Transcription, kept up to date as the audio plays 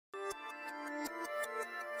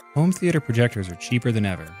Home theater projectors are cheaper than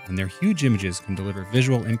ever, and their huge images can deliver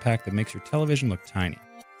visual impact that makes your television look tiny.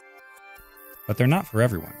 But they're not for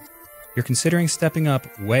everyone. If you're considering stepping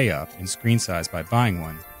way up in screen size by buying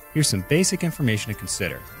one, here's some basic information to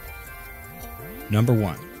consider. Number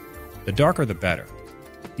 1. The darker the better.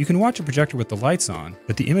 You can watch a projector with the lights on,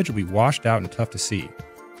 but the image will be washed out and tough to see.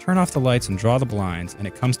 Turn off the lights and draw the blinds, and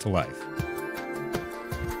it comes to life.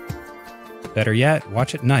 Better yet,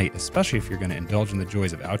 watch at night, especially if you're going to indulge in the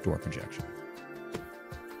joys of outdoor projection.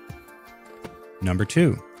 Number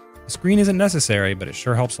 2. The screen isn't necessary, but it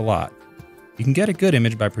sure helps a lot. You can get a good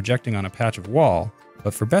image by projecting on a patch of wall,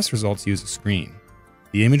 but for best results, use a screen.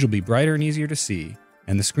 The image will be brighter and easier to see,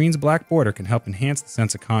 and the screen's black border can help enhance the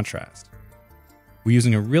sense of contrast. We're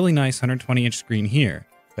using a really nice 120-inch screen here,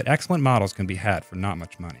 but excellent models can be had for not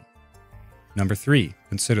much money. Number 3.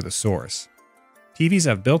 Consider the source. TVs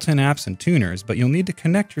have built-in apps and tuners, but you'll need to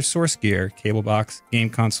connect your source gear, cable box, game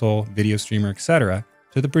console, video streamer, etc.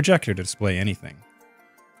 to the projector to display anything.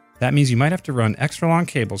 That means you might have to run extra long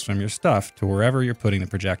cables from your stuff to wherever you're putting the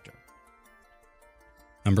projector.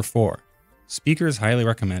 Number 4. Speakers highly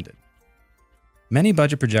recommended. Many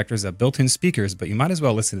budget projectors have built-in speakers, but you might as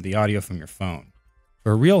well listen to the audio from your phone.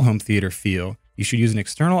 For a real home theater feel, you should use an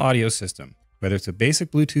external audio system, whether it's a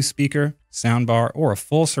basic Bluetooth speaker, soundbar, or a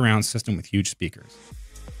full surround system with huge speakers.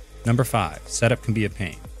 Number 5. Setup can be a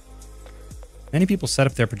pain. Many people set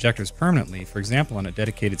up their projectors permanently, for example on a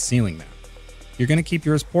dedicated ceiling mount. If you're going to keep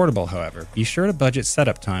yours portable, however, be sure to budget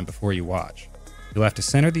setup time before you watch. You'll have to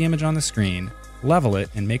center the image on the screen, level it,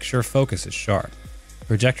 and make sure focus is sharp.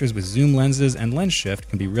 Projectors with zoom lenses and lens shift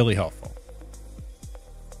can be really helpful.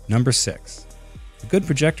 Number 6. A good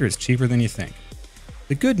projector is cheaper than you think.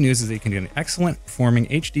 The good news is that you can get an excellent performing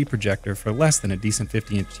HD projector for less than a decent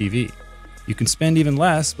 50-inch TV. You can spend even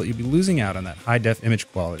less, but you'll be losing out on that high-def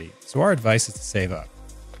image quality, so our advice is to save up.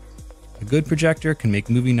 A good projector can make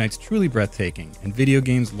movie nights truly breathtaking and video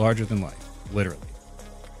games larger than life, literally.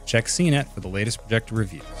 Check CNET for the latest projector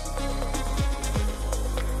reviews.